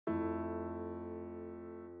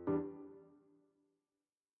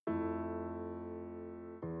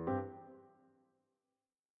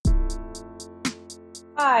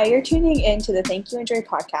Hi, you're tuning in to the Thank You Enjoy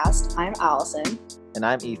podcast. I'm Allison. And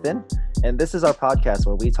I'm Ethan. And this is our podcast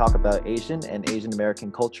where we talk about Asian and Asian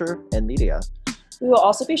American culture and media. We will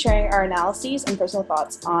also be sharing our analyses and personal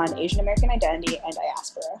thoughts on Asian American identity and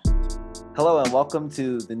diaspora. Hello and welcome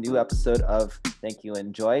to the new episode of Thank You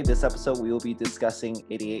Enjoy. This episode we will be discussing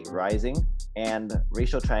 88 Rising and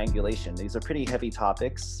racial triangulation. These are pretty heavy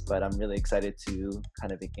topics, but I'm really excited to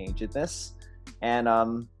kind of engage in this.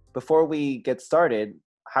 And before we get started,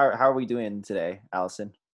 how are we doing today,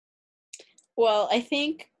 Allison? Well, I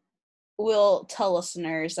think we'll tell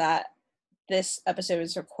listeners that this episode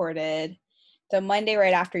was recorded the Monday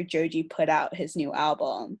right after Joji put out his new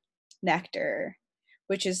album, Nectar,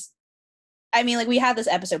 which is, we had this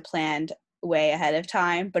episode planned way ahead of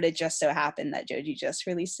time, but it just so happened that Joji just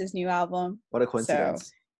released his new album. What a coincidence.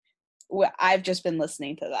 So, I've just been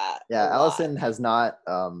listening to that. Yeah, Allison has not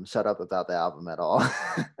shut up about the album at all.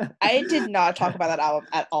 I did not talk about that album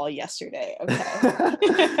at all yesterday. Okay.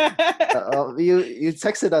 You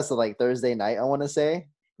texted us like Thursday night, I want to say,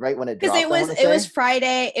 right when it dropped. Because it was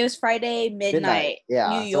Friday. It was Friday midnight.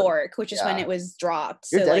 Yeah, New York, which is when it was dropped.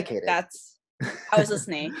 You're dedicated. I was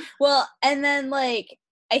listening. Well, and then I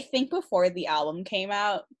think before the album came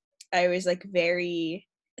out, I was very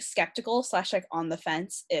skeptical / on the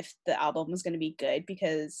fence if the album was going to be good,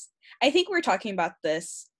 because I think we were talking about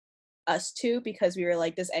this, us two, because we were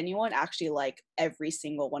like, does anyone actually like every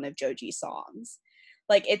single one of Joji's songs?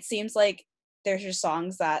 It seems like there's just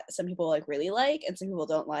songs that some people really like and some people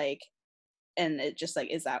don't like, and it just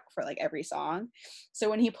is that for every song. So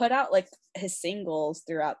when he put out his singles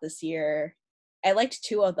throughout this year, I liked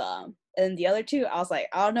 2 of them, and the other 2 I was like,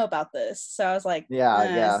 I don't know about this. So I was like,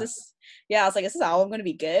 I was like, is this album going to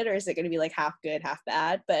be good, or is it going to be half good, half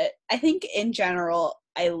bad? But I think in general,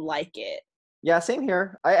 I like it. Yeah, same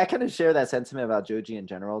here. I kind of share that sentiment about Joji in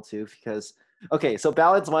general too, because so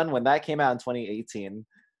Ballads 1, when that came out in 2018,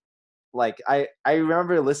 I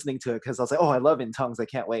remember listening to it because I was like, oh, I love In Tongues, I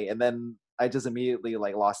can't wait. And then I just immediately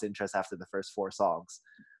lost interest after the first 4 songs.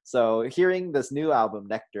 So hearing this new album,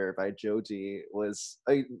 Nectar by Joji, was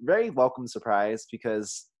a very welcome surprise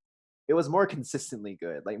because it was more consistently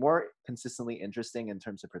good, more consistently interesting in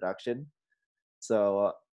terms of production.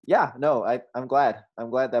 So yeah, no, I'm glad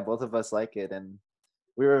that both of us like it, and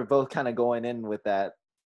we were both kind of going in with that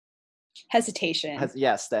hesitation.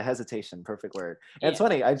 That hesitation, perfect word. And it's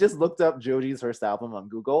funny, I just looked up Joji's first album on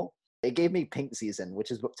Google. It gave me Pink Season, which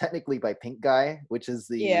is technically by Pink Guy, which is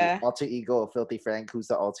the alter ego of Filthy Frank, who's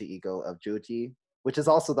the alter ego of Joji, which is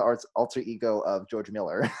also the alter ego of George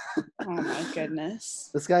Miller. Oh my goodness.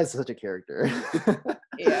 This guy is such a character.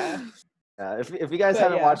 Yeah. If you guys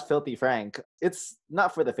haven't watched Filthy Frank, it's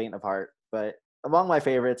not for the faint of heart, but among my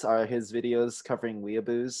favorites are his videos covering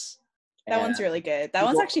weeaboos. That one's really good. That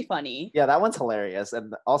one's actually funny. Yeah, that one's hilarious.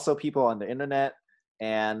 And also people on the internet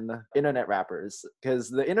and internet rappers, because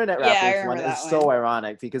the internet rappers one is so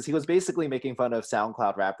ironic because he was basically making fun of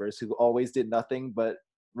SoundCloud rappers who always did nothing but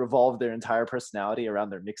revolve their entire personality around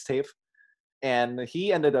their mixtape. And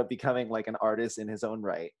he ended up becoming an artist in his own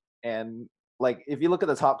right. And if you look at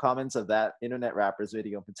the top comments of that internet rappers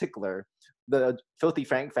video in particular, the Filthy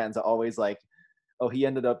Frank fans are always like, oh, he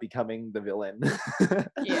ended up becoming the villain.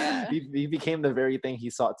 Yeah. he became the very thing he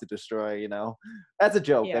sought to destroy, That's a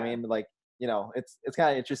joke. Yeah. I mean, it's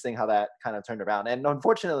kind of interesting how that kind of turned around. And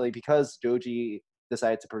unfortunately, because Joji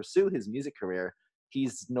decided to pursue his music career,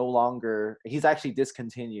 he's actually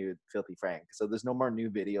discontinued Filthy Frank. So there's no more new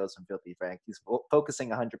videos from Filthy Frank. He's focusing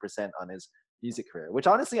 100% on his music career, which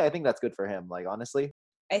honestly, I think that's good for him. Honestly.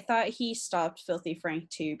 I thought he stopped Filthy Frank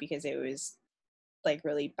too because it was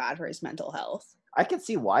really bad for his mental health. I can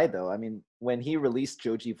see why though. I mean, when he released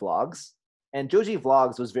Joji Vlogs, and Joji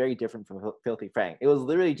Vlogs was very different from Filthy Frank. It was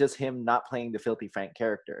literally just him not playing the Filthy Frank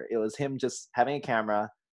character. It was him just having a camera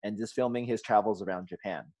and just filming his travels around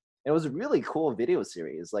Japan. It was a really cool video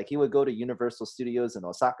series. He would go to Universal Studios in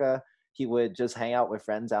Osaka. He would just hang out with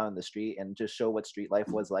friends out in the street and just show what street life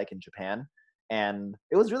was like in Japan. And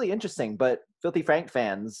it was really interesting, but Filthy Frank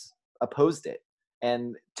fans opposed it.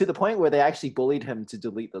 And to the point where they actually bullied him to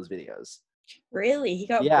delete those videos. Really? He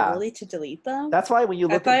got bullied to delete them? That's why when you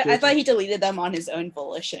look I thought he deleted them on his own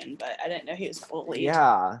volition, but I didn't know he was bullied.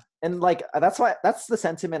 Yeah. And that's the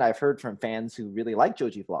sentiment I've heard from fans who really like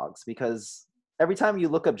Joji Vlogs, because every time you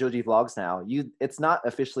look up Joji Vlogs now, it's not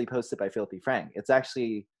officially posted by Filthy Frank. It's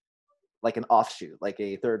actually an offshoot,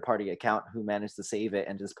 a third-party account who managed to save it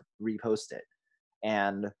and just repost it.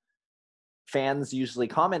 And fans usually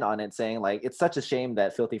comment on it saying it's such a shame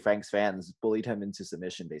that Filthy Frank's fans bullied him into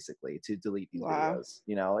submission basically to delete these videos.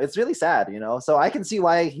 It's really sad, So I can see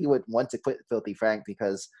why he would want to quit Filthy Frank,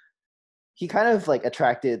 because he kind of like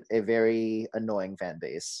attracted a very annoying fan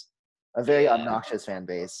base, a very Yeah. obnoxious fan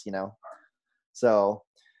base, you know. So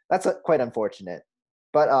that's quite unfortunate.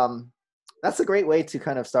 But that's a great way to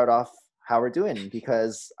kind of start off how we're doing,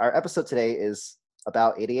 because our episode today is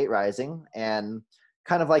about 88 Rising, and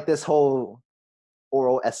kind of like this whole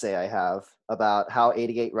oral essay I have about how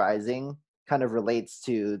 88 Rising kind of relates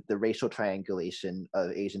to the racial triangulation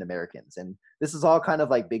of Asian Americans. And this is all kind of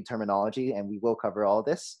like big terminology, and we will cover all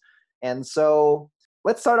this. And so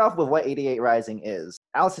let's start off with what 88 Rising is.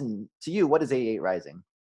 Allison, to you, what is 88 Rising?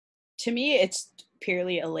 To me, it's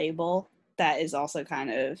purely a label that is also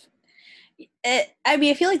kind of I mean,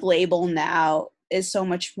 I feel like label now is so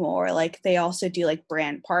much more like they also do like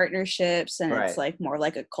brand partnerships, and it's Right. like more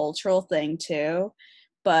like a cultural thing too.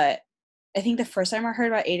 But I think the first time I heard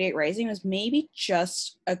about 88 Rising was maybe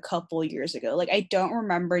just a couple years ago. Like I don't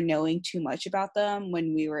remember knowing too much about them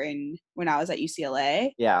when I was at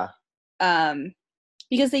UCLA. Yeah. Um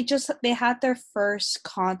because they had their first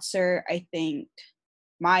concert, I think,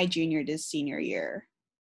 my junior to senior year.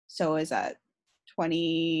 So is that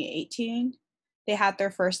 2018? They had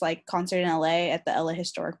their first like concert in LA at the LA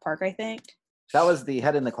Historic Park, I think. That was the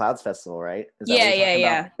Head in the Clouds festival, right? Is that what Yeah, you're yeah, talking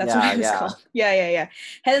about? yeah. That's what Yeah, it was yeah. called. Yeah.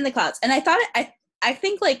 Head in the Clouds. And I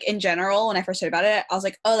think like in general, when I first heard about it, I was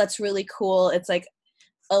like, oh, that's really cool. It's like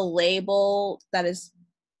a label that is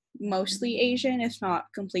mostly Asian, if not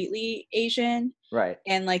completely Asian. Right.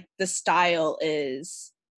 And like the style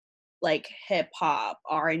is like hip hop,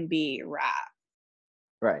 R&B, rap.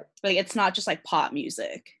 Right. Like it's not just like pop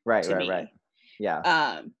music Right, to right, right. me.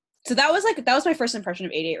 Yeah. So that was my first impression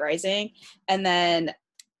of 88 Rising. And then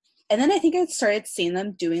I think I started seeing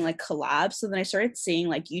them doing like collabs. So then I started seeing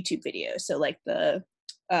like YouTube videos. So like the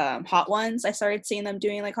Hot Ones, I started seeing them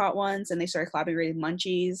doing like Hot Ones, and they started collaborating with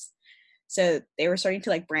Munchies. So they were starting to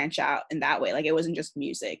like branch out in that way. Like it wasn't just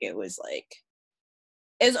music. It was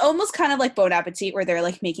almost kind of like Bon Appetit, where they're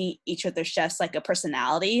like making each of their chefs like a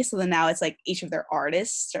personality. So then now it's like each of their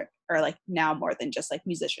artists are like now more than just like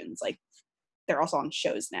musicians. Like they're also on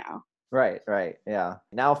shows now. Right, right. Yeah.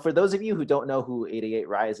 Now, for those of you who don't know who 88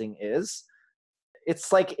 Rising is,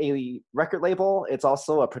 it's like a record label. It's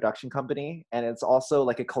also a production company, and it's also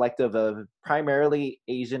like a collective of primarily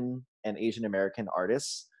Asian and Asian American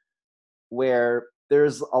artists, where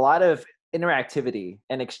there's a lot of interactivity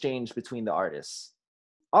and exchange between the artists.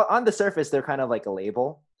 On the surface, they're kind of like a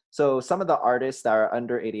label. So some of the artists that are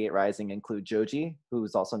under 88 Rising include Joji,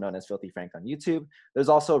 who's also known as Filthy Frank on YouTube. There's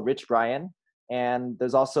also Rich Brian, and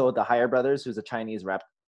there's also the Higher Brothers, who's a Chinese rap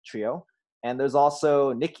trio. And there's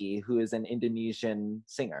also Nikki, who is an Indonesian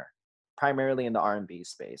singer, primarily in the R&B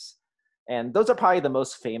space. And those are probably the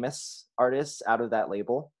most famous artists out of that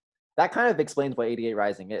label. That kind of explains what 88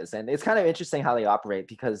 Rising is. And it's kind of interesting how they operate,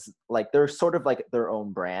 because like they're sort of like their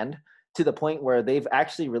own brand, to the point where they've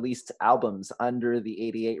actually released albums under the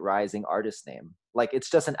 88 Rising artist name. Like it's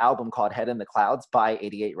just an album called Head in the Clouds by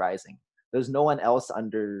 88 Rising. There's no one else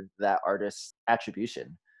under that artist's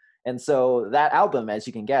attribution. And so that album, as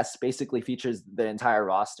you can guess, basically features the entire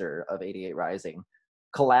roster of 88 Rising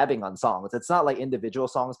collabing on songs. It's not like individual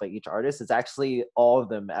songs by each artist. It's actually all of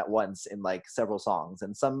them at once in like several songs.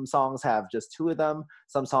 And some songs have just two of them.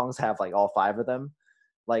 Some songs have like all five of them.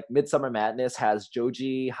 Like Midsummer Madness has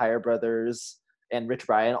Joji, Higher Brothers, and Rich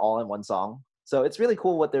Brian all in one song. So it's really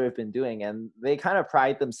cool what they've been doing, and they kind of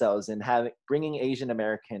pride themselves in bringing Asian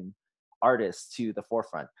American artists to the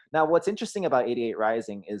forefront. Now, what's interesting about 88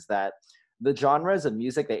 Rising is that the genres of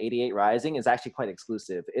music that 88 Rising is actually quite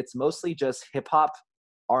exclusive. It's mostly just hip hop,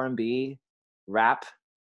 R&B, rap,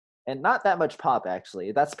 and not that much pop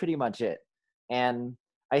actually. That's pretty much it. And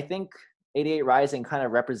I think 88 Rising kind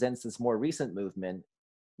of represents this more recent movement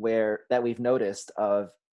that we've noticed of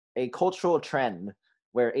a cultural trend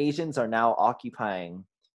where Asians are now occupying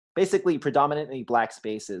basically predominantly Black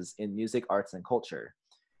spaces in music, arts, and culture.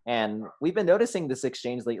 And we've been noticing this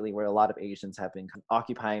exchange lately where a lot of Asians have been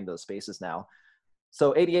occupying those spaces now.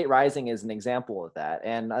 So 88 Rising is an example of that.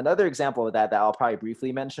 And another example of that I'll probably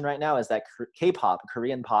briefly mention right now is that K-pop,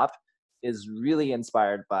 Korean pop, is really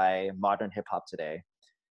inspired by modern hip hop today.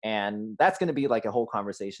 And that's going to be like a whole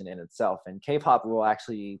conversation in itself. And K-pop we'll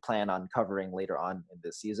actually plan on covering later on in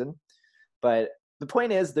this season. But the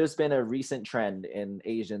point is, there's been a recent trend in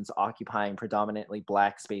Asians occupying predominantly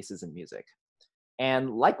Black spaces in music.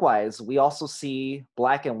 And likewise, we also see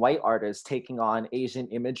Black and white artists taking on Asian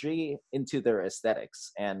imagery into their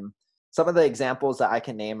aesthetics. And some of the examples that I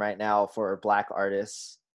can name right now for Black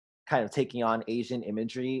artists kind of taking on Asian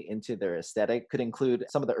imagery into their aesthetic could include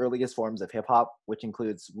some of the earliest forms of hip hop, which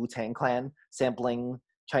includes Wu-Tang Clan sampling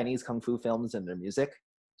Chinese kung fu films in their music,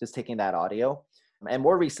 just taking that audio. And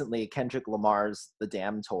more recently, Kendrick Lamar's The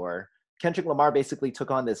Damn Tour. Kendrick Lamar basically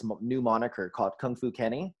took on this new moniker called Kung Fu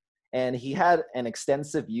Kenny, and he had an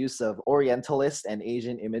extensive use of Orientalist and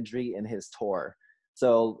Asian imagery in his tour.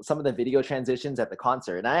 So some of the video transitions at the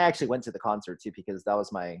concert, and I actually went to the concert too because that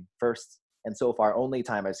was my first and so far only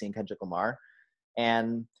time I've seen Kendrick Lamar.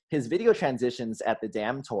 And his video transitions at the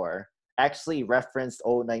Damn Tour actually referenced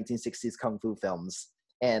old 1960s kung fu films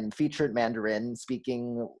and featured Mandarin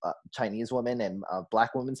speaking Chinese women and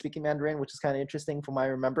Black women speaking Mandarin, which is kind of interesting from what I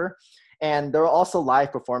remember. And there were also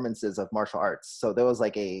live performances of martial arts. So there was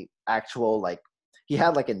like a actual, like, he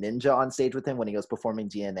had like a ninja on stage with him when he was performing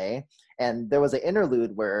GNA. And there was an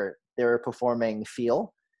interlude where they were performing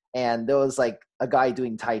Feel, and there was like a guy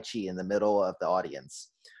doing Tai Chi in the middle of the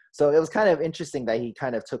audience. So it was kind of interesting that he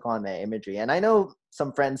kind of took on that imagery. And I know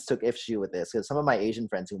some friends took issue with this because some of my Asian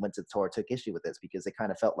friends who went to the tour took issue with this because it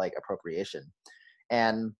kind of felt like appropriation.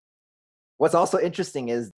 And what's also interesting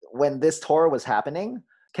is when this tour was happening,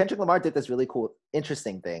 Kendrick Lamar did this really cool,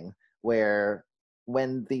 interesting thing where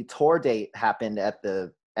when the tour date happened at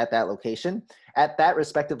that location, at that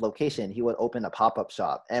respective location, he would open a pop-up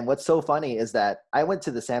shop. And what's so funny is that I went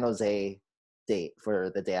to the San Jose date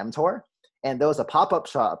for the Damn Tour, and there was a pop-up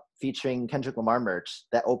shop featuring Kendrick Lamar merch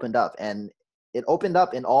that opened up, and it opened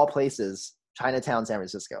up in all places, Chinatown, San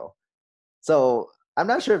Francisco. So I'm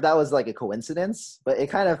not sure if that was like a coincidence, but it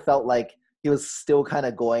kind of felt like he was still kind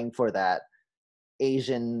of going for that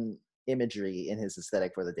Asian imagery in his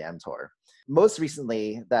aesthetic for the Damn Tour. Most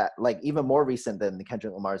recently, that like even more recent than the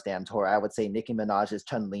Kendrick Lamar's Damn Tour, I would say Nicki Minaj's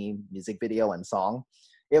Chun-Li music video and song.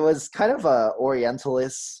 It was kind of a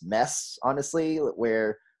Orientalist mess, honestly,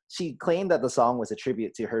 where she claimed that the song was a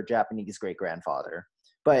tribute to her Japanese great-grandfather.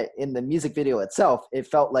 But in the music video itself, it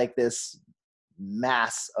felt like this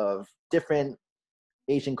mass of different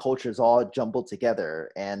Asian cultures all jumbled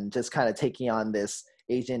together and just kind of taking on this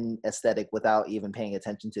Asian aesthetic without even paying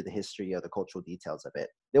attention to the history or the cultural details of it.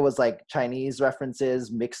 There was like Chinese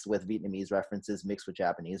references mixed with Vietnamese references, mixed with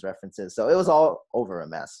Japanese references. So it was all over a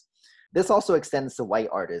mess. This also extends to white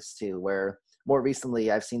artists too, where more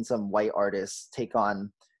recently I've seen some white artists take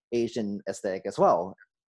on Asian aesthetic as well.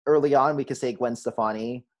 Early on, we could say Gwen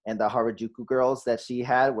Stefani and the Harajuku girls that she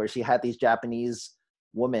had, where she had these Japanese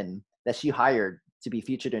women that she hired to be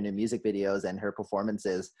featured in her music videos and her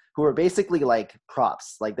performances, who were basically like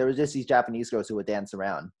props. Like there were just these Japanese girls who would dance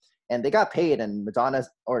around, and they got paid. And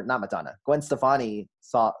Gwen Stefani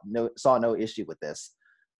saw no issue with this,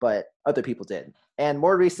 but other people did. And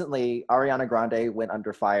more recently, Ariana Grande went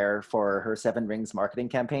under fire for her Seven Rings marketing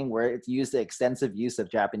campaign, where it used the extensive use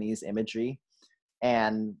of Japanese imagery,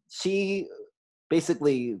 and she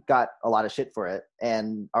basically got a lot of shit for it.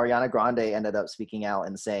 And Ariana Grande ended up speaking out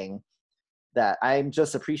and saying that I'm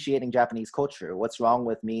just appreciating Japanese culture. What's wrong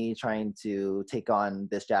with me trying to take on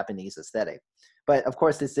this Japanese aesthetic? But of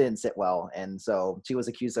course, this didn't sit well. And so she was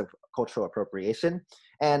accused of cultural appropriation.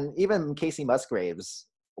 And even Casey Musgraves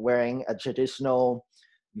wearing a traditional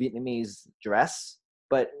Vietnamese dress,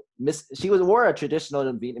 but she wore a traditional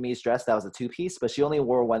Vietnamese dress that was a two-piece, but she only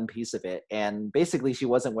wore one piece of it. And basically she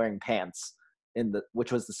wasn't wearing pants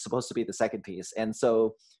which was supposed to be the second piece. And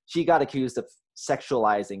so she got accused of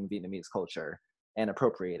sexualizing Vietnamese culture and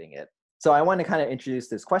appropriating it. So I want to kind of introduce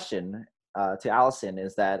this question to Allison,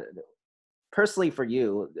 is that personally for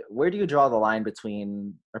you, where do you draw the line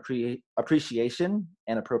between appreciation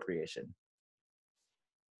and appropriation?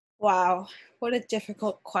 Wow, what a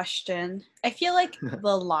difficult question. I feel like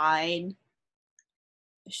the line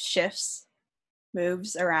shifts,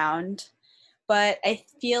 moves around, but I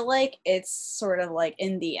feel like it's sort of like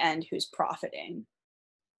in the end who's profiting.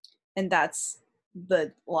 And that's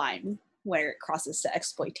the line where it crosses to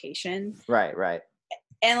exploitation. Right, right.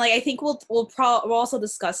 And like I think we'll also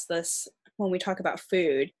discuss this when we talk about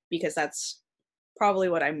food, because that's probably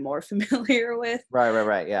what I'm more familiar with.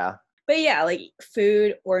 Right, yeah. But yeah, like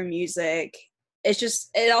food or music,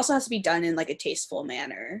 it also has to be done in like a tasteful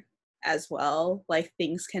manner as well. Like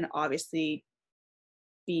things can obviously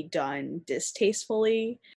be done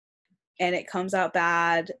distastefully and it comes out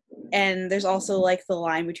bad. And there's also like the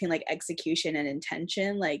line between like execution and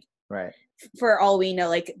intention. Like, right, for all we know,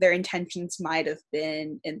 like their intentions might have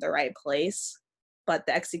been in the right place, but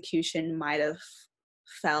the execution might have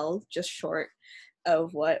fell just short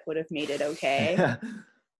of what would have made it okay.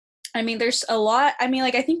 I mean, there's a lot. I mean,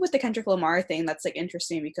 like, I think with the Kendrick Lamar thing, that's like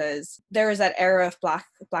interesting because there was that era of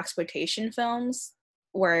blaxploitation films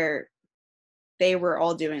where they were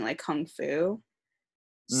all doing like kung fu.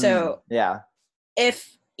 So yeah,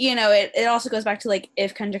 if you know, it also goes back to like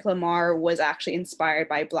if Kendrick Lamar was actually inspired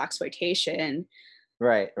by blaxploitation,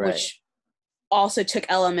 right, which also took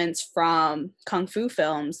elements from kung fu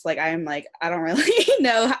films. Like I'm like, I don't really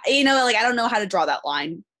know, like I don't know how to draw that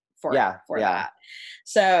line for Yeah, yeah. that.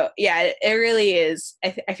 So yeah, it really is.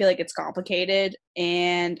 I feel like it's complicated,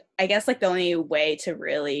 and I guess like the only way to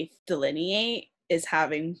really delineate is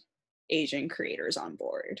having Asian creators on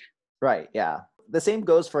board. Right, yeah. The same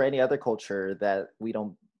goes for any other culture that we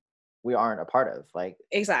aren't a part of. Like,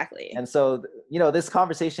 Exactly. and so, you know, this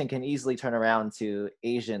conversation can easily turn around to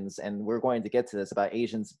Asians, and we're going to get to this about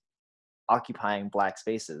Asians occupying Black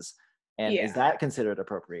spaces. And is Yeah. that considered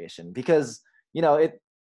appropriation? Because, you know,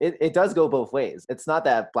 it does go both ways. It's not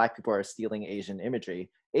that Black people are stealing Asian imagery.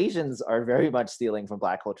 Asians are very much stealing from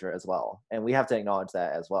Black culture as well. And we have to acknowledge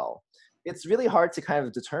that as well. It's really hard to kind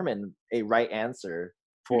of determine a right answer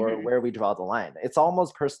for Hmm. where we draw the line. It's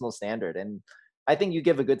almost personal standard. And I think you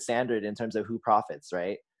give a good standard in terms of who profits,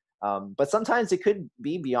 right? But sometimes it could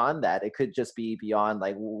be beyond that. It could just be beyond,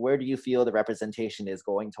 like, where do you feel the representation is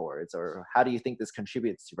going towards, or how do you think this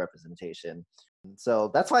contributes to representation? So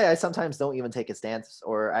that's why I sometimes don't even take a stance,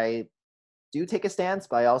 or I do take a stance,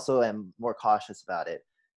 but I also am more cautious about it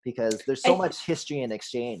because there's so I much history and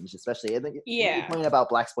exchange, especially and when you're yeah. talking about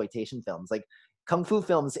blaxploitation films, like kung fu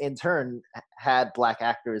films in turn had Black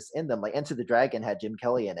actors in them. Like Enter the Dragon had Jim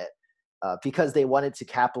Kelly in it because they wanted to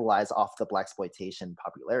capitalize off the blaxploitation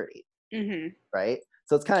popularity, Hmm. right?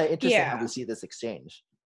 So it's kind of interesting how we Yeah. see this exchange.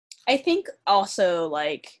 I think also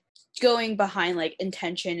like going behind like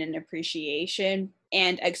intention and appreciation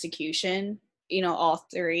and execution, all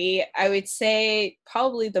three, I would say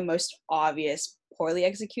probably the most obvious poorly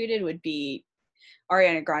executed would be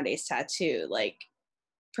Ariana Grande's tattoo. Like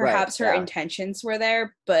Right. perhaps her Yeah. intentions were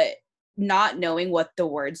there, but not knowing what the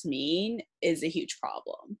words mean is a huge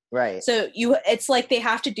problem. Right. So it's like they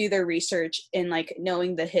have to do their research in like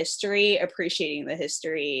knowing the history, appreciating the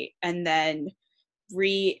history, and then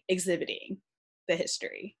re-exhibiting the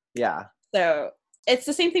history. Yeah. So it's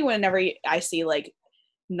the same thing whenever I see like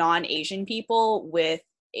non-Asian people with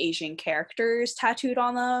Asian characters tattooed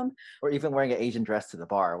on them. Or even wearing an Asian dress to the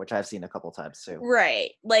bar, which I've seen a couple times too.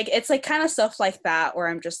 Right. Like it's like kind of stuff like that where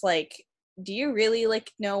I'm just like, do you really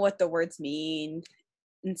like know what the words mean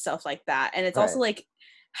and stuff like that? And it's also Right. like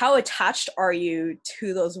how attached are you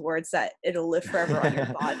to those words that it'll live forever on your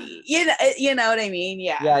body? You know what I mean?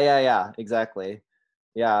 Yeah. Yeah, exactly.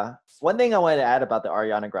 Yeah. One thing I wanted to add about the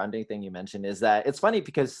Ariana Grande thing you mentioned is that it's funny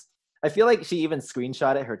because I feel like she even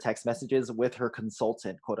screenshotted her text messages with her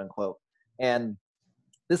consultant, quote unquote. And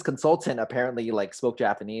this consultant apparently like spoke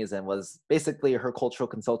Japanese and was basically her cultural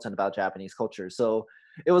consultant about Japanese culture. So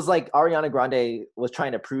it was like Ariana Grande was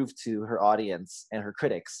trying to prove to her audience and her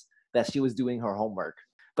critics that she was doing her homework.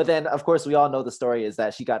 But then, of course, we all know the story is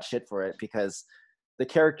that she got shit for it because the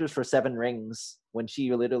characters for Seven Rings, when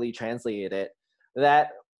she literally translated it, that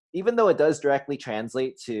even though it does directly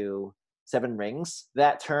translate to Seven Rings,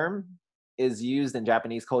 that term is used in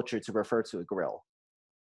Japanese culture to refer to a grill,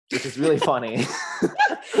 which is really funny.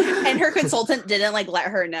 And her consultant didn't like let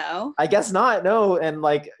her know. I guess not, no. And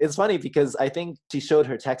like, it's funny because I think she showed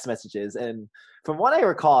her text messages. And from what I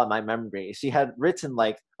recall in my memory, she had written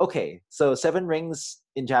like, okay, so Seven Rings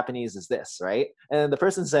in Japanese is this, right? And the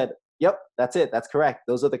person said, yep, that's it. That's correct.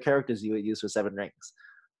 Those are the characters you would use for Seven Rings.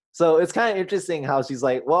 So it's kind of interesting how she's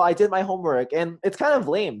like, well, I did my homework. And it's kind of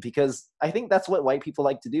lame because I think that's what white people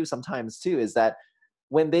like to do sometimes too, is that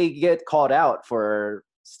when they get called out for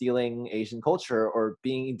stealing Asian culture or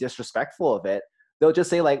being disrespectful of it, they'll just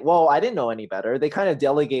say like, well, I didn't know any better. They kind of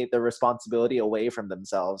delegate the responsibility away from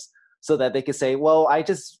themselves so that they could say, well, I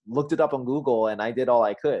just looked it up on Google and I did all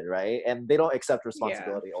I could, right? And they don't accept Yeah.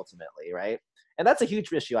 responsibility ultimately, right? And that's a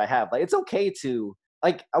huge issue I have. Like, it's okay to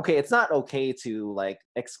like, okay, it's not okay to like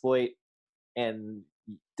exploit and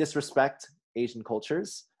disrespect Asian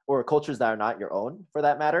cultures or cultures that are not your own for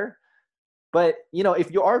that matter. But, you know,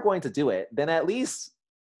 if you are going to do it, then at least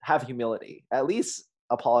have humility. At least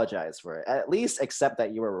apologize for it. At least accept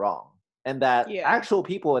that you were wrong and that Yeah. actual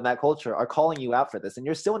people in that culture are calling you out for this and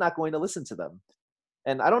you're still not going to listen to them.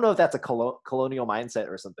 And I don't know if that's a colonial mindset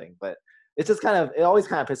or something, but it's just kind of, it always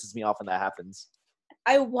kind of pisses me off when that happens.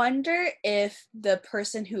 I wonder if the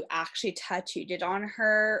person who actually tattooed it on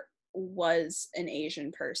her was an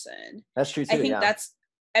Asian person. That's true I too. think Yeah. that's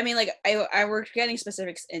I mean like I were getting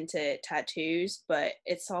specifics into tattoos, but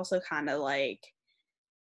it's also kind of like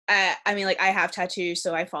I mean like I have tattoos,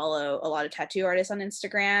 so I follow a lot of tattoo artists on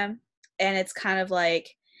Instagram, and it's kind of like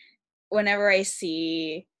whenever I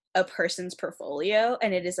see a person's portfolio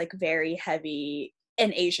and it is like very heavy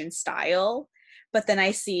in Asian style, but then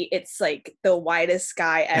I see it's like the whitest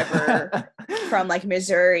guy ever from like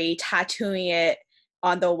Missouri tattooing it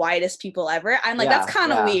on the whitest people ever. I'm like, that's Yeah,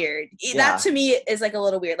 kind of yeah, weird. That yeah. to me is like a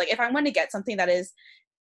little weird. Like if I'm going to get something that is,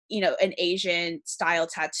 an Asian style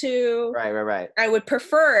tattoo, Right, right, right. I would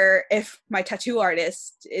prefer if my tattoo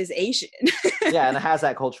artist is Asian. Yeah, and it has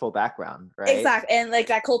that cultural background, right? Exactly. And like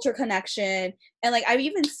that culture connection. And like I've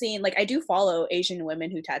even seen, like I do follow Asian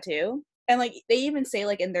women who tattoo. And like they even say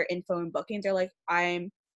like in their info and booking, they're like,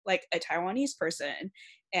 I'm like a Taiwanese person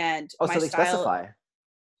and Oh, my so they style, specify.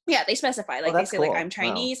 yeah, they specify. Oh, Like they that's say like I'm cool. Wow.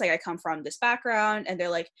 Chinese, like I come from this background, and they're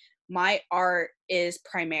like, my art is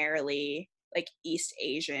primarily like East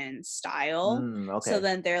Asian style. So Okay.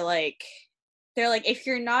 then they're like, if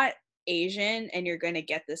you're not Asian and you're gonna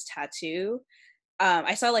get this tattoo,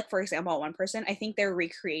 I saw like for example one person, I think they're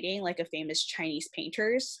recreating like a famous Chinese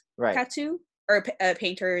painter's Right. tattoo or a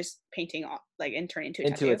painter's painting like and turn into a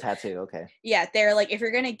Into a tattoo. tattoo. Okay. Yeah, they're like, if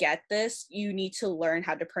you're gonna get this, you need to learn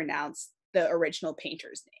how to pronounce the original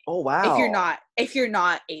painter's name. Oh, If wow. you're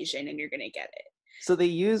not Asian and you're gonna get it. So they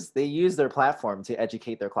use their platform to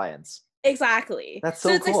educate their clients. Exactly. That's So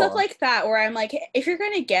so it's like stuff cool. like that where I'm like, if you're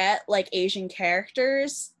gonna get like Asian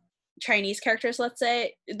characters, Chinese characters, let's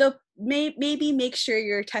say, maybe make sure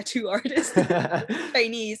your tattoo artist is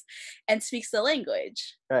Chinese and speaks the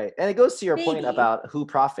language. Right. And it goes to your point Maybe. about who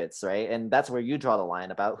profits, right? And that's where you draw the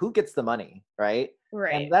line about who gets the money, right? And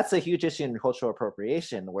Right. that's a huge issue in cultural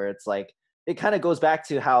appropriation where it's like it kind of goes back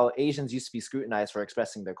to how Asians used to be scrutinized for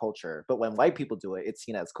expressing their culture, but when white people do it, it's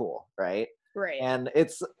seen as cool, right? Right. And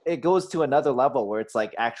it goes to another level where it's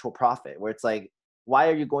like actual profit, where it's like, why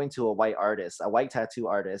are you going to a white artist, a white tattoo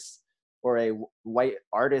artist, or a white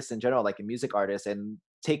artist in general, like a music artist, and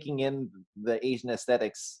taking in the Asian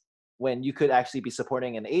aesthetics when you could actually be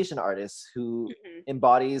supporting an Asian artist who Mhm.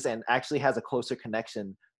 embodies and actually has a closer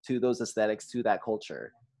connection to those aesthetics, to that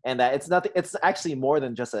culture. And that it's nothing, it's actually more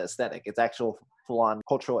than just an aesthetic, it's actual full-on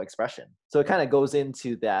cultural expression. So it kind of goes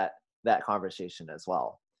into that conversation as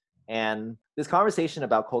well. And this conversation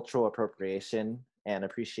about cultural appropriation and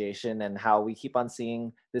appreciation and how we keep on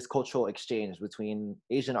seeing this cultural exchange between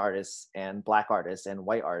Asian artists and Black artists and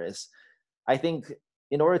white artists, I think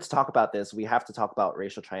in order to talk about this, we have to talk about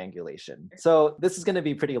racial triangulation. So this is going to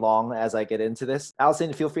be pretty long as I get into this.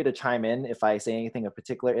 Allison, feel free to chime in if I say anything of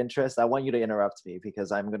particular interest. I want you to interrupt me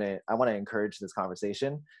because I want to encourage this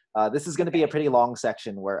conversation. This is going to be a Okay. pretty long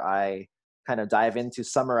section where I kind of dive into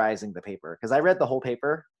summarizing the paper because I read the whole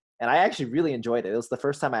paper and I actually really enjoyed it. It was the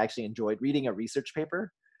first time I actually enjoyed reading a research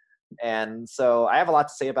paper. And so I have a lot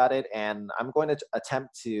to say about it, and I'm going to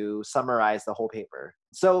attempt to summarize the whole paper.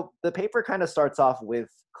 So the paper kind of starts off with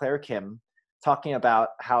Claire Kim talking about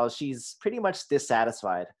how she's pretty much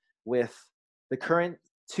dissatisfied with the current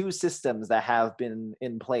two systems that have been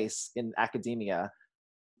in place in academia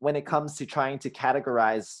when it comes to trying to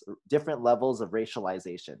categorize different levels of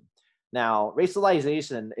racialization. Now,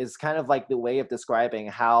 racialization is kind of like the way of describing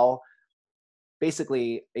how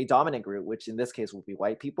basically a dominant group, which in this case will be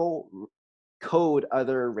white people, code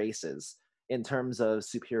other races in terms of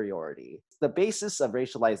superiority. The basis of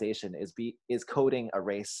racialization is coding a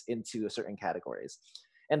race into certain categories.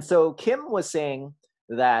 And so Kim was saying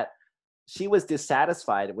that she was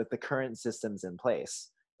dissatisfied with the current systems in place.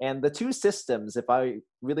 And the two systems, if I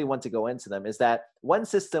really want to go into them, is that one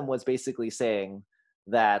system was basically saying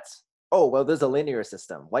that, oh, well, there's a linear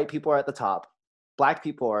system. White people are at the top, Black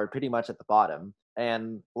people are pretty much at the bottom,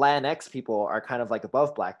 and Latinx people are kind of like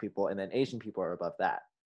above Black people, and then Asian people are above that.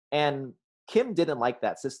 And Kim didn't like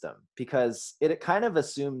that system because it kind of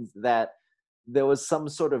assumed that there was some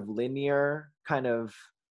sort of linear kind of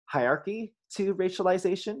hierarchy to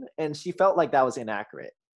racialization, and she felt like that was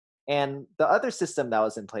inaccurate. And the other system that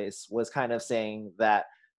was in place was kind of saying that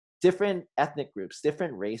different ethnic groups,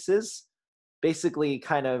 different races, basically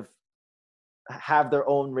kind of have their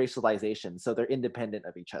own racialization, so they're independent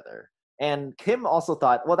of each other. And Kim also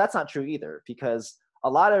thought, well, that's not true either, because a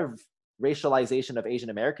lot of racialization of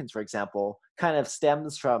Asian Americans, for example, kind of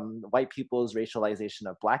stems from white people's racialization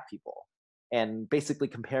of Black people and basically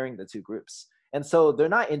comparing the two groups. And so they're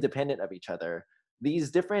not independent of each other.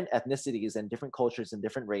 These different ethnicities and different cultures and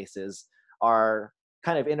different races are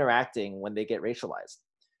kind of interacting when they get racialized.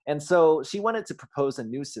 And so she wanted to propose a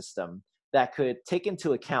new system that could take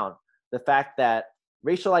into account the fact that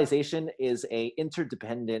racialization is a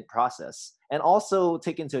interdependent process and also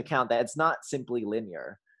take into account that it's not simply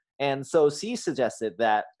linear. And so she suggested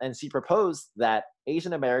that, and she proposed that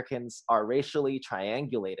Asian Americans are racially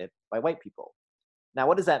triangulated by white people. Now,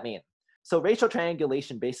 what does that mean? So racial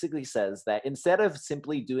triangulation basically says that instead of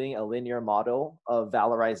simply doing a linear model of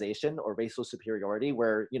valorization or racial superiority,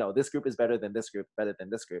 where this group is better than this group, better than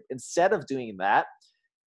this group, instead of doing that,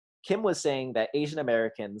 Kim was saying that Asian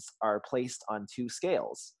Americans are placed on two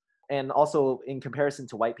scales. And also, in comparison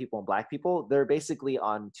to white people and black people, they're basically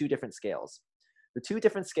on two different scales. The two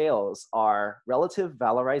different scales are relative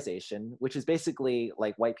valorization, which is basically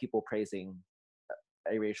like white people praising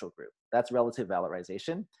a racial group. That's relative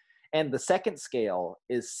valorization. And the second scale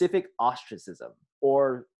is civic ostracism,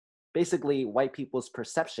 or basically white people's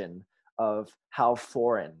perception of how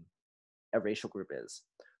foreign a racial group is.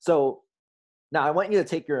 So now I want you to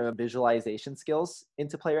take your visualization skills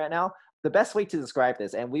into play right now. The best way to describe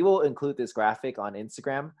this, and we will include this graphic on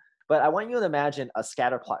Instagram, but I want you to imagine a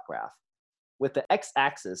scatter plot graph with the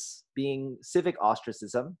x-axis being civic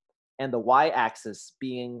ostracism and the y-axis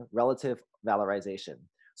being relative valorization.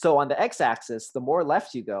 So on the x-axis, the more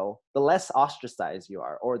left you go, the less ostracized you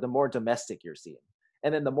are, or the more domestic you're seen.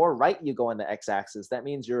 And then the more right you go on the x-axis, that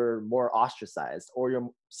means you're more ostracized or you're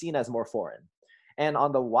seen as more foreign. And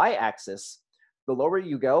on the y-axis, the lower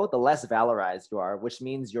you go, the less valorized you are, which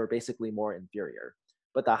means you're basically more inferior.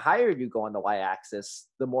 But the higher you go on the y-axis,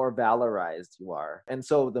 the more valorized you are. And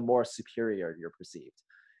so the more superior you're perceived.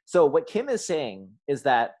 So what Kim is saying is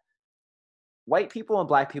that white people and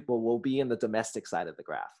black people will be in the domestic side of the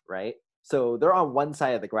graph, right? So they're on one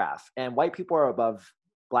side of the graph, and white people are above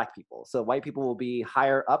black people. So white people will be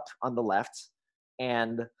higher up on the left,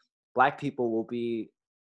 and black people will be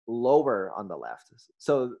lower on the left.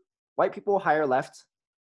 So white people higher left,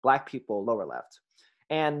 black people lower left.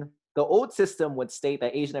 And the old system would state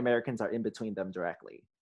that Asian Americans are in between them directly.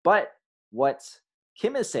 But what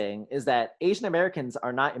Kim is saying is that Asian Americans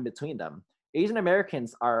are not in between them. Asian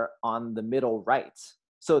Americans are on the middle right.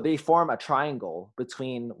 So they form a triangle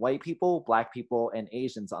between white people, black people, and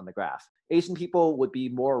Asians on the graph. Asian people would be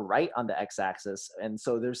more right on the x-axis, and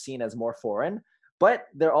so they're seen as more foreign, but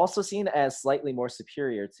they're also seen as slightly more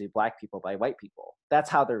superior to black people by white people. That's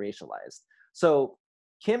how they're racialized. So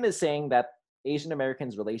Kim is saying that Asian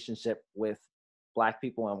Americans' relationship with black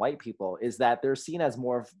people and white people is that they're seen as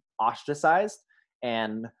more ostracized,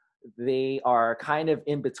 and they are kind of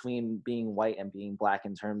in between being white and being black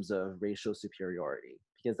in terms of racial superiority,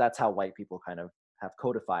 because that's how white people kind of have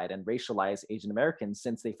codified and racialized Asian Americans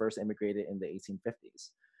since they first immigrated in the 1850s.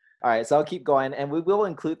 All right, so I'll keep going, and we will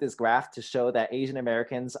include this graph to show that Asian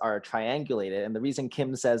Americans are triangulated. And the reason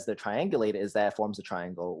Kim says they're triangulated is that it forms a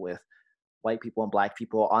triangle with white people and black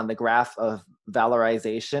people on the graph of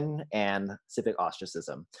valorization and civic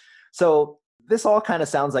ostracism. So this all kind of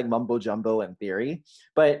sounds like mumbo jumbo in theory,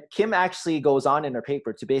 but Kim actually goes on in her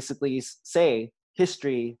paper to basically say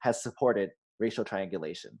history has supported racial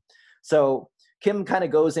triangulation. So Kim kind of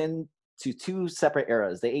goes into two separate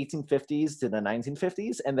eras, the 1850s to the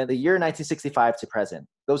 1950s, and then the year 1965 to present.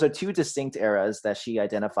 Those are two distinct eras that she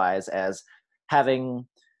identifies as having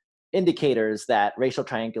indicators that racial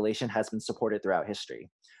triangulation has been supported throughout history.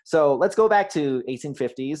 So let's go back to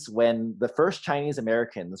 1850s when the first Chinese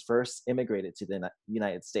Americans first immigrated to the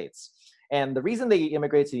United States. And the reason they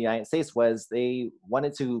immigrated to the United States was they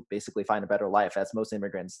wanted to basically find a better life, as most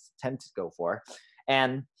immigrants tend to go for.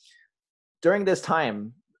 And during this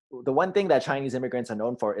time, the one thing that Chinese immigrants are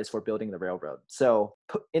known for is for building the railroad. So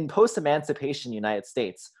in post-emancipation United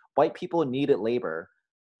States, white people needed labor,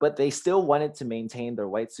 but they still wanted to maintain their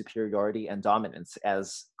white superiority and dominance,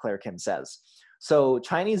 as Claire Kim says. So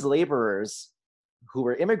Chinese laborers who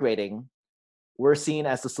were immigrating were seen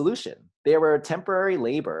as the solution. They were temporary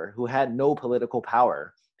labor who had no political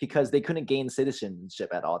power because they couldn't gain citizenship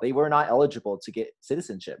at all. They were not eligible to get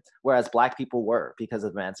citizenship, whereas black people were because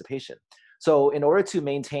of emancipation. So in order to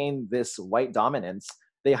maintain this white dominance,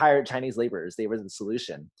 they hired Chinese laborers. They were the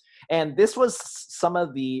solution. And this was some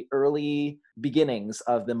of the early beginnings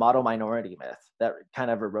of the model minority myth that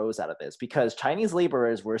kind of arose out of this, because Chinese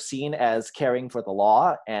laborers were seen as caring for the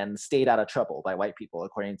law and stayed out of trouble by white people,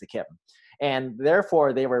 according to Kim. And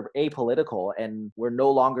therefore, they were apolitical and were no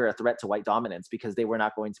longer a threat to white dominance because they were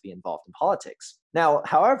not going to be involved in politics. Now,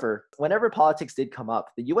 however, whenever politics did come up,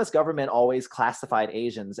 the US government always classified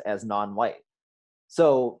Asians as non-white.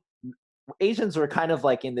 So Asians were kind of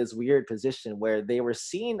like in this weird position where they were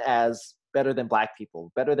seen as better than black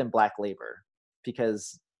people, better than black labor,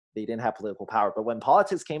 because they didn't have political power. But when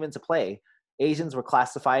politics came into play, Asians were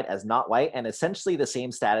classified as not white and essentially the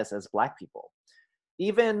same status as black people.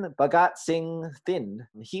 Even Bhagat Singh Thind,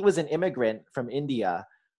 he was an immigrant from India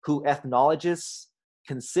who ethnologists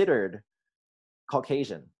considered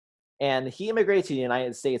Caucasian. And he immigrated to the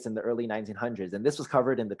United States in the early 1900s. And this was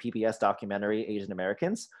covered in the PBS documentary, Asian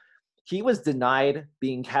Americans. He was denied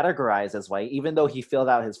being categorized as white, even though he filled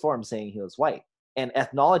out his form saying he was white. And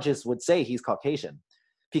ethnologists would say he's Caucasian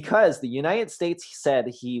because the United States said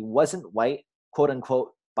he wasn't white, quote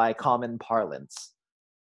unquote, by common parlance.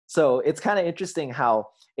 So it's kind of interesting how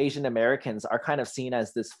Asian Americans are kind of seen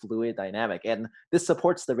as this fluid dynamic. And this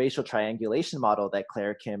supports the racial triangulation model that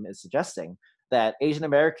Claire Kim is suggesting, that Asian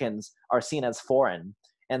Americans are seen as foreign.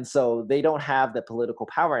 And so they don't have the political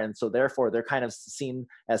power. And so therefore they're kind of seen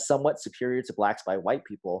as somewhat superior to blacks by white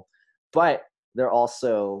people, but they're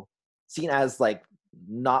also seen as like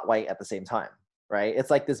not white at the same time, right?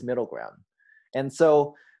 It's like this middle ground. And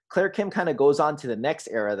so Claire Kim kind of goes on to the next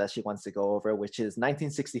era that she wants to go over, which is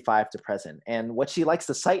 1965 to present. And what she likes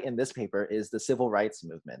to cite in this paper is the civil rights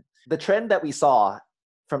movement. The trend that we saw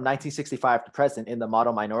from 1965 to present in the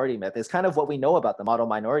model minority myth is kind of what we know about the model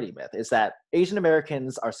minority myth, is that Asian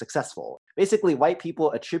Americans are successful. Basically, white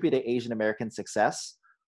people attributed Asian American success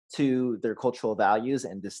to their cultural values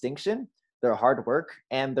and distinction, their hard work,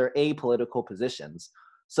 and their apolitical positions.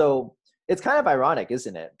 So it's kind of ironic,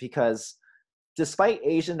 isn't it? Because despite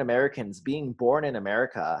Asian Americans being born in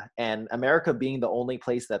America and America being the only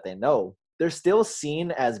place that they know, they're still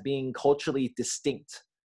seen as being culturally distinct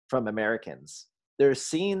from Americans. They're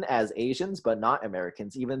seen as Asians, but not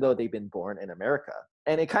Americans, even though they've been born in America.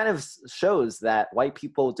 And it kind of shows that white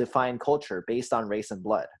people define culture based on race and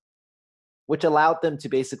blood, which allowed them to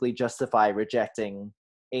basically justify rejecting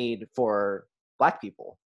aid for Black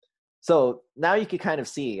people. So now you can kind of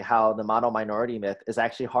see how the model minority myth is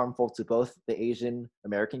actually harmful to both the Asian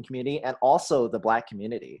American community and also the Black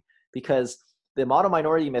community, because the model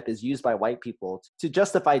minority myth is used by white people to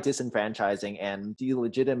justify disenfranchising and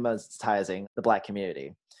delegitimizing the Black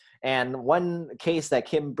community. And one case that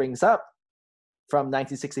Kim brings up from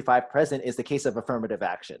 1965 present is the case of affirmative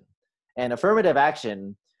action. And affirmative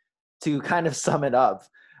action, to kind of sum it up,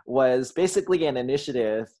 was basically an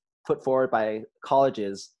initiative put forward by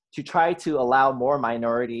colleges to try to allow more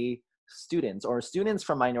minority students or students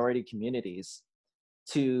from minority communities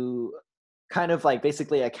to kind of like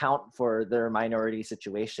basically account for their minority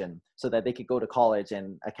situation so that they could go to college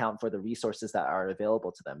and account for the resources that are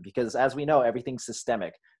available to them. Because as we know, everything's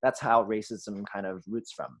systemic. That's how racism kind of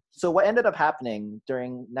roots from. So what ended up happening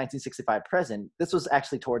during 1965 present, this was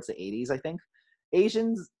actually towards the 80s, I think,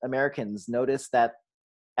 Asian Americans noticed that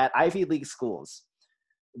at Ivy League schools,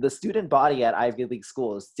 the student body at Ivy League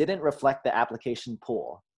schools didn't reflect the application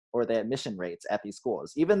pool or the admission rates at these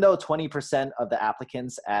schools. Even though 20% of the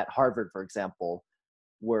applicants at Harvard, for example,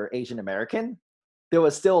 were Asian American, there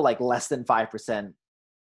was still like less than 5%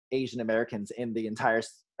 Asian Americans in the entire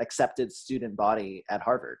accepted student body at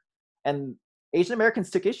Harvard. And Asian Americans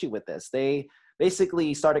took issue with this. They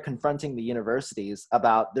basically started confronting the universities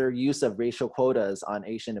about their use of racial quotas on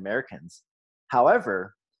Asian Americans.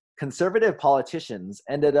 However, conservative politicians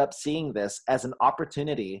ended up seeing this as an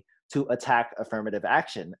opportunity to attack affirmative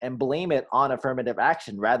action and blame it on affirmative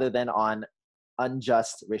action rather than on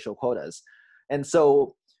unjust racial quotas. And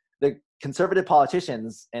so the conservative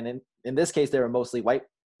politicians, and in this case, they were mostly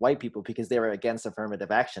white people because they were against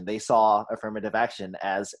affirmative action. They saw affirmative action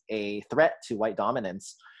as a threat to white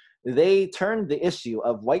dominance. They turned the issue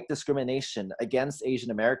of white discrimination against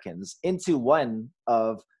Asian Americans into one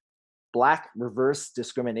of Black reverse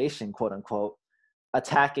discrimination, quote unquote,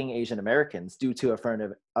 attacking Asian Americans due to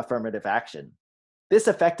affirmative action. This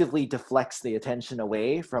effectively deflects the attention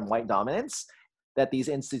away from white dominance that these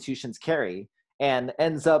institutions carry and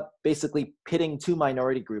ends up basically pitting two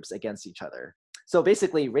minority groups against each other. So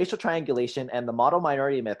basically, racial triangulation and the model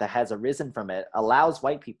minority myth that has arisen from it allows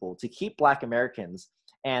white people to keep Black Americans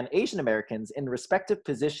and Asian Americans in respective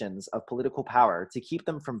positions of political power to keep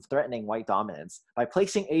them from threatening white dominance by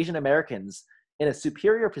placing Asian Americans in a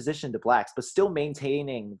superior position to Blacks, but still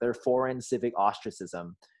maintaining their foreign civic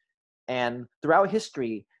ostracism. And throughout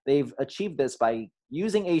history, they've achieved this by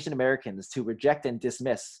using Asian Americans to reject and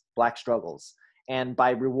dismiss Black struggles, and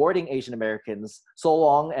by rewarding Asian Americans so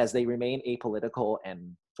long as they remain apolitical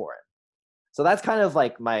and foreign. So that's kind of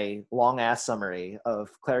like my long-ass summary of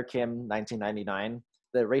Claire Kim, 1999,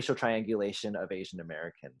 the racial triangulation of Asian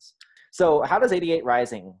Americans. So how does 88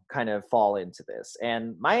 Rising kind of fall into this?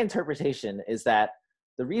 And my interpretation is that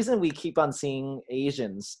the reason we keep on seeing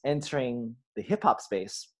Asians entering the hip hop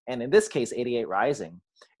space, and in this case, 88 Rising,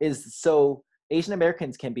 is so Asian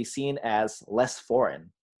Americans can be seen as less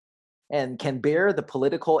foreign and can bear the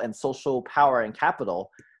political and social power and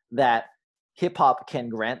capital that hip hop can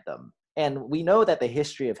grant them. And we know that the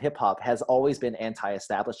history of hip hop has always been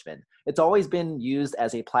anti-establishment. It's always been used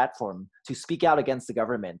as a platform to speak out against the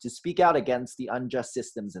government, to speak out against the unjust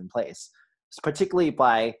systems in place, particularly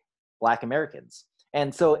by Black Americans.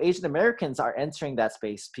 And so Asian Americans are entering that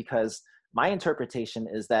space because my interpretation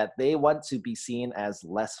is that they want to be seen as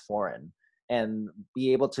less foreign. and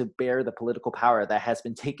be able to bear the political power that has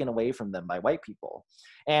been taken away from them by white people.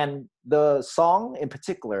 And the song in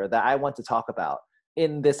particular that I want to talk about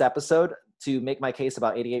in this episode to make my case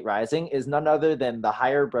about 88 Rising is none other than the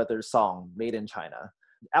Higher Brothers song, Made in China.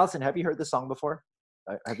 Allison, have you heard this song before?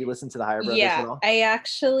 Have you listened to the Higher Brothers at Yeah, all? I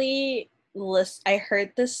actually I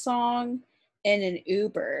heard this song in an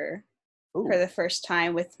Uber for Ooh. the first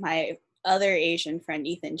time with my other Asian friend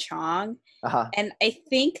Ethan Chong. Uh-huh. And I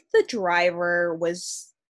think the driver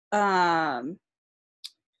was an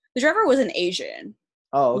Asian.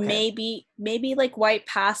 Oh, okay. Maybe like white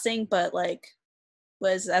passing, but like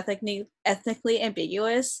was ethnically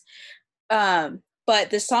ambiguous.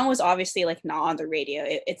 But the song was obviously like not on the radio.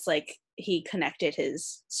 It's like he connected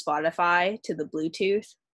his Spotify to the Bluetooth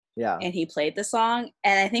Yeah. and he played the song.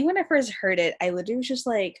 And I think when I first heard it, I literally was just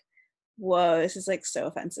like, whoa, this is like so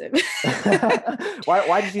offensive.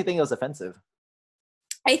 Why did you think it was offensive?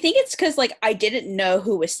 I think it's because like I didn't know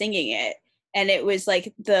who was singing it. And it was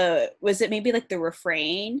like was it maybe like the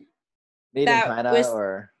refrain? Made in China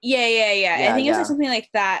or? Yeah. I think it was like Yeah. something like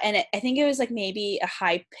that. And I think it was like maybe a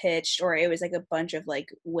high pitched, or it was like a bunch of like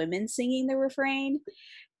women singing the refrain.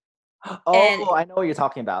 And Oh, I know what you're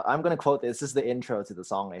talking about. I'm going to quote this. This is the intro to the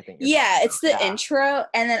song, I think. yeah, it's the Yeah. intro.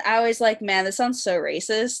 And then I was like, man, this sounds so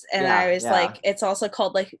racist. And Yeah, I was yeah. like, it's also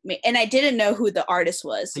called like, and I didn't know who the artist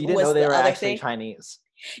was. So you didn't was know they the were other actually thing. Chinese.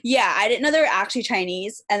 Yeah, I didn't know they were actually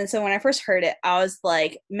Chinese. And so when I first heard it, I was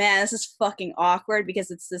like, man, this is fucking awkward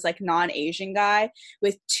because it's this like non-Asian guy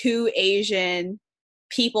with two Asian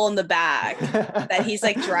people in the back that he's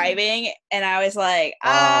like driving. And I was like,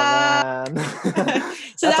 Oh, man.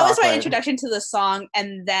 So that was my awkward. introduction to the song.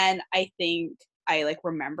 And then I think I like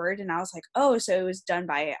remembered and I was like, oh, so it was done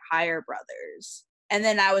by Higher Brothers. And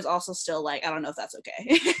then I was also still like, I don't know if that's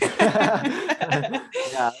okay.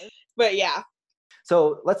 Yeah. But yeah.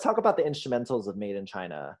 So let's talk about the instrumentals of Made in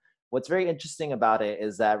China. What's very interesting about it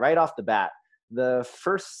is that right off the bat, the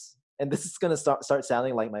first, and this is going to start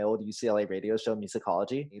sounding like my old UCLA radio show,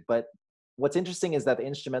 Musicology, but what's interesting is that the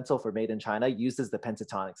instrumental for Made in China uses the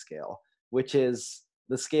pentatonic scale, which is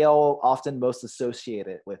the scale often most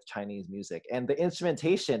associated with Chinese music. And the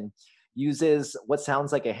instrumentation uses what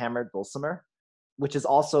sounds like a hammered dulcimer, which is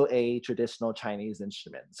also a traditional Chinese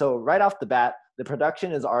instrument. So right off the bat, the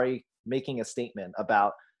production is already making a statement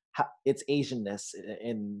about its Asianness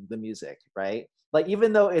in the music, right? Like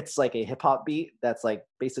even though it's like a hip hop beat that's like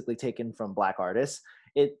basically taken from Black artists,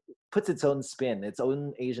 it puts its own spin, its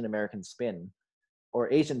own Asian American spin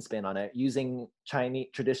or Asian spin on it using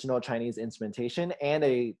traditional Chinese instrumentation and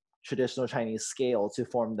a traditional Chinese scale to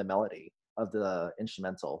form the melody of the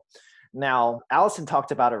instrumental. Now, Allison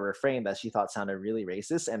talked about a refrain that she thought sounded really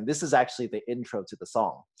racist, and this is actually the intro to the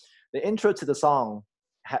song. The intro to the song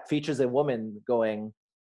features a woman going,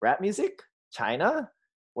 rap music? China?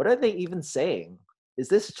 What are they even saying? Is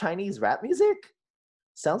this Chinese rap music?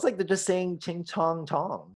 Sounds like they're just saying ching chong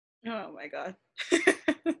tong. Oh my God.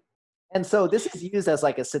 And so this is used as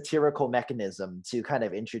like a satirical mechanism to kind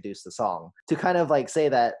of introduce the song, to kind of like say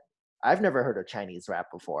that I've never heard of Chinese rap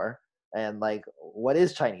before. And like, what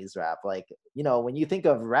is Chinese rap? Like, you know, when you think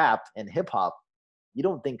of rap and hip hop, you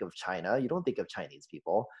don't think of China, you don't think of Chinese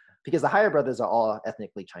people, because the Higher Brothers are all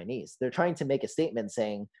ethnically Chinese. They're trying to make a statement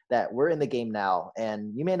saying that we're in the game now,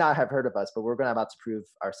 and you may not have heard of us, but we're about to prove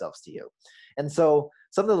ourselves to you. And so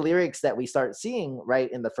some of the lyrics that we start seeing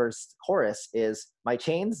right in the first chorus is, my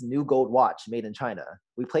chain's new gold watch made in China.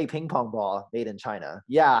 We play ping pong ball made in China.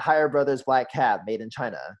 Yeah, Higher Brothers black cab made in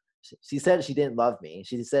China. She said she didn't love me.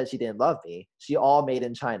 She said she didn't love me. She all made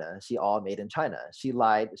in China. She all made in China. She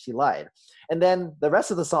lied. She lied. And then the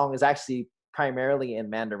rest of the song is actually primarily in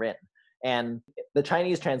Mandarin. And the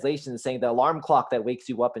Chinese translation is saying the alarm clock that wakes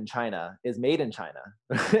you up in China is made in China.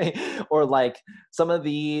 Or like some of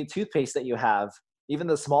the toothpaste that you have, even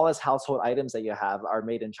the smallest household items that you have are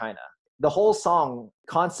made in China. The whole song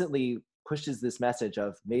constantly pushes this message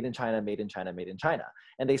of made in China, made in China, made in China.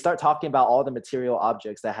 And they start talking about all the material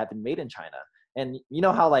objects that have been made in China. And you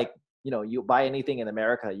know how like, you know, you buy anything in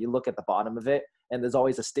America, you look at the bottom of it and there's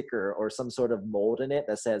always a sticker or some sort of mold in it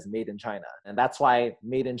that says made in China. And that's why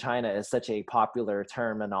made in China is such a popular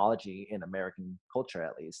terminology in American culture,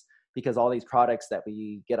 at least, because all these products that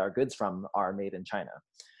we get our goods from are made in China.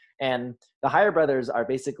 And the Higher Brothers are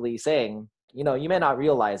basically saying, you know, you may not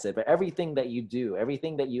realize it, but everything that you do,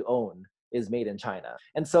 everything that you own is made in China.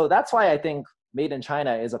 And so that's why I think Made in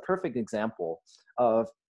China is a perfect example of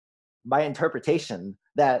my interpretation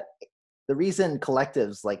that the reason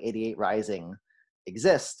collectives like 88 Rising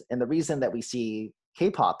exist and the reason that we see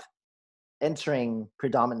K-pop entering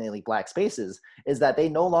predominantly Black spaces is that they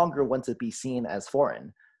no longer want to be seen as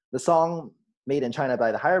foreign. The song Made in China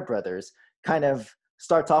by the Higher Brothers kind of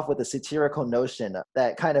starts off with a satirical notion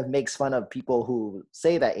that kind of makes fun of people who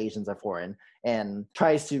say that Asians are foreign and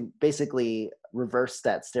tries to basically reverse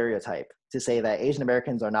that stereotype to say that Asian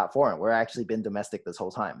Americans are not foreign. We're actually been domestic this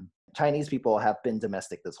whole time. Chinese people have been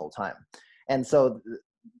domestic this whole time. And so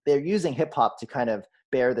they're using hip hop to kind of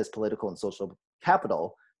bear this political and social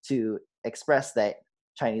capital to express that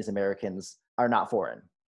Chinese Americans are not foreign,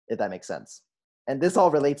 if that makes sense. And this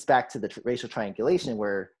all relates back to the racial triangulation,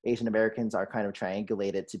 where Asian Americans are kind of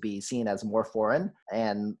triangulated to be seen as more foreign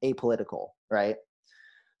and apolitical, right?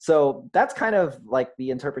 So that's kind of like the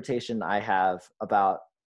interpretation I have about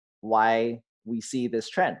why we see this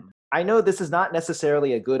trend. I know this is not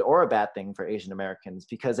necessarily a good or a bad thing for Asian Americans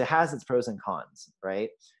because it has its pros and cons, right?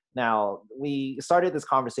 Now, we started this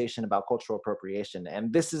conversation about cultural appropriation,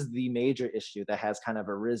 and this is the major issue that has kind of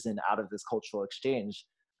arisen out of this cultural exchange,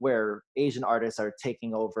 where Asian artists are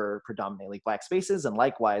taking over predominantly Black spaces, and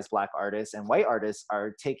likewise, Black artists and white artists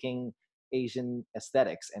are taking Asian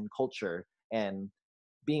aesthetics and culture and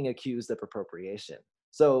being accused of appropriation.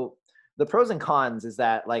 So the pros and cons is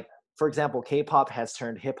that, like, for example, K-pop has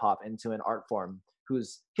turned hip-hop into an art form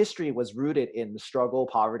whose history was rooted in struggle,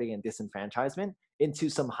 poverty, and disenfranchisement into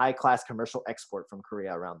some high-class commercial export from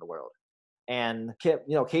Korea around the world. And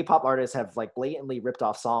K-pop artists have like blatantly ripped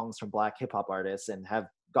off songs from Black hip-hop artists and have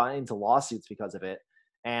gotten into lawsuits because of it.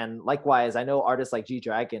 And likewise, I know artists like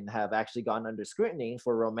G-Dragon have actually gone under scrutiny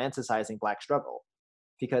for romanticizing Black struggle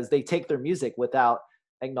because they take their music without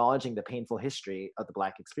acknowledging the painful history of the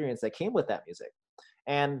Black experience that came with that music.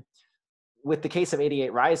 And with the case of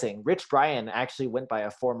 88 Rising, Rich Brian actually went by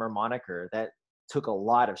a former moniker that took a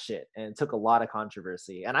lot of shit and took a lot of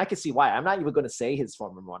controversy. And I can see why. I'm not even going to say his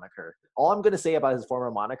former moniker. All I'm going to say about his former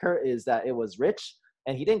moniker is that it was Rich,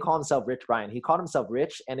 and he didn't call himself Rich Brian. He called himself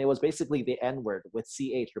Rich, and it was basically the N-word with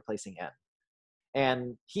CH replacing N.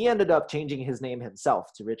 And he ended up changing his name himself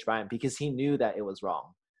to Rich Brian because he knew that it was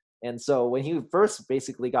wrong. And so when he first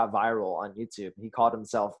basically got viral on YouTube, he called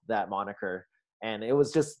himself that moniker. And it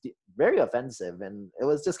was just very offensive. And it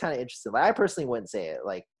was just kind of interesting. Like, I personally wouldn't say it.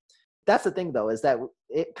 Like, that's the thing, though, is that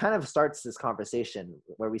it kind of starts this conversation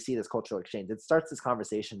where we see this cultural exchange. It starts this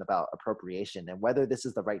conversation about appropriation and whether this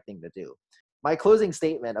is the right thing to do. My closing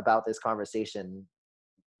statement about this conversation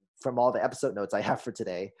from all the episode notes I have for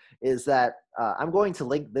today is that I'm going to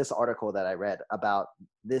link this article that I read about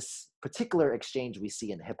this particular exchange we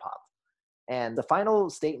see in hip hop. And the final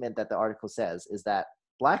statement that the article says is that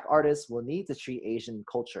Black artists will need to treat Asian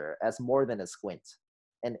culture as more than a squint,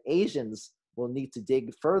 and Asians will need to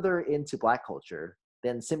dig further into Black culture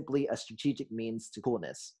than simply a strategic means to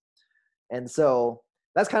coolness. And so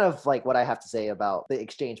that's kind of like what I have to say about the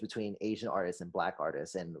exchange between Asian artists and Black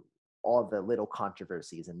artists and all the little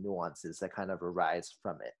controversies and nuances that kind of arise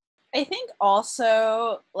from it. I think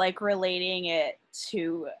also, like, relating it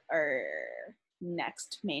to our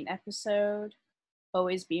next main episode,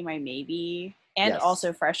 Always Be My Maybe, and Yes.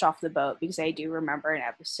 also Fresh Off the Boat, because I do remember an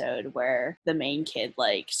episode where the main kid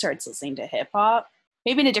like starts listening to hip hop,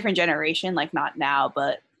 maybe in a different generation, like not now,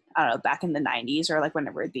 but I don't know, back in the 90s or like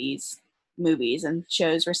whenever these movies and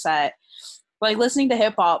shows were set. Like, listening to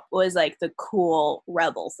hip hop was like the cool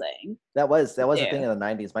rebel thing. That was a thing in the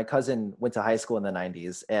 90s. My cousin went to high school in the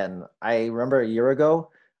 90s, and I remember a year ago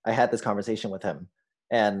I had this conversation with him,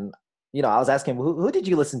 and I was asking him, who did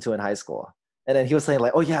you listen to in high school? And then he was saying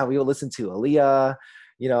like, oh yeah, we would listen to Aaliyah,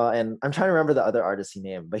 and I'm trying to remember the other artists he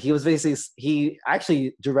named, but he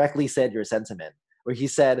actually directly said your sentiment, where he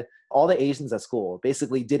said all the Asians at school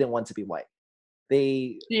basically didn't want to be white.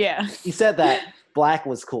 He said that Black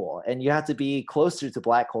was cool, and you have to be closer to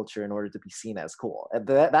Black culture in order to be seen as cool. And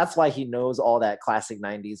that's why he knows all that classic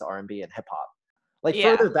 90s R&B and hip hop. Like,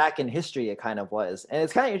 further back in history, it kind of was. And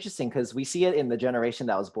it's kind of interesting because we see it in the generation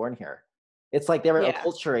that was born here. It's like they were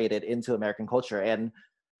acculturated into American culture. And,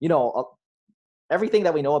 everything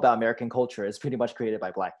that we know about American culture is pretty much created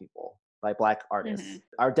by Black people, by Black artists. Mm-hmm.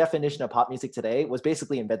 Our definition of pop music today was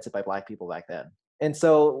basically invented by Black people back then. And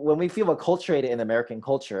so when we feel acculturated in American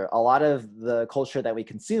culture, a lot of the culture that we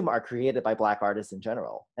consume are created by Black artists in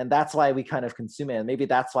general. And that's why we kind of consume it. And maybe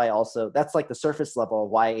that's why also, that's like the surface level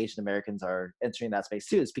of why Asian Americans are entering that space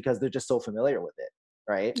too, is because they're just so familiar with it,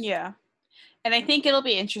 right? Yeah. And I think it'll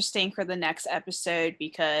be interesting for the next episode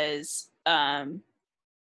because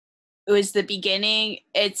it was the beginning.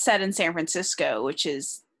 It's set in San Francisco, which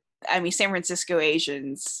is, San Francisco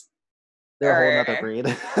Asians. They're a whole nother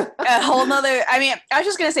breed. A whole nother, I was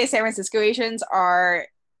just going to say San Francisco Asians are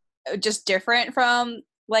just different from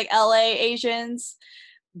like LA Asians,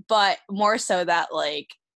 but more so that like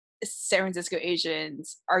San Francisco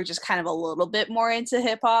Asians are just kind of a little bit more into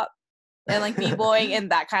hip hop and like b-boying and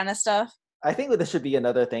that kind of stuff. I think this should be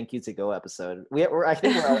another Thank You to Go episode. I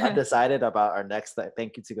think we're undecided about our next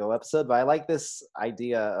Thank You to Go episode, but I like this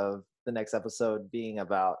idea of the next episode being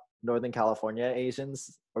about Northern California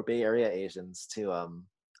Asians or Bay Area Asians to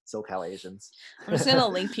SoCal Asians. I'm just gonna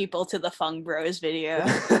link people to the Fung Bros video.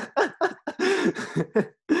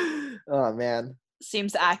 Oh man.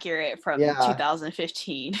 Seems accurate from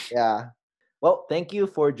 2015. Yeah. Well, thank you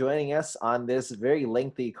for joining us on this very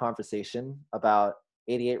lengthy conversation about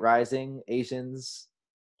 88 Rising, Asians,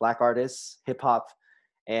 Black artists, hip hop,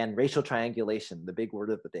 and racial triangulation, the big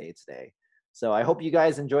word of the day today. So I hope you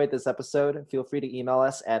guys enjoyed this episode. Feel free to email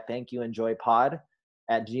us at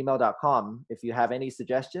thankyouenjoypod@gmail.com. If you have any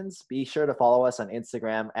suggestions, be sure to follow us on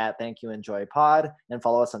Instagram at thankyouenjoypod and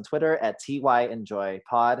follow us on Twitter at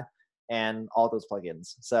tyenjoypod and all those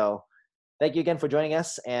plugins. So thank you again for joining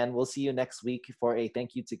us, and we'll see you next week for a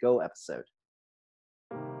Thank You to Go episode.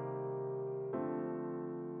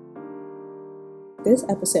 This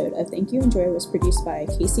episode of Thank You Enjoy was produced by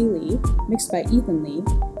Casey Lee, mixed by Ethan Lee,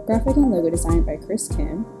 graphic and logo designed by Chris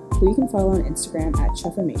Kim, who you can follow on Instagram at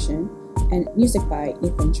Chuffimation, and music by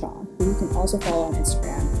Ethan Shaw, who you can also follow on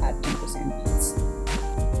Instagram at @ampersandbeats.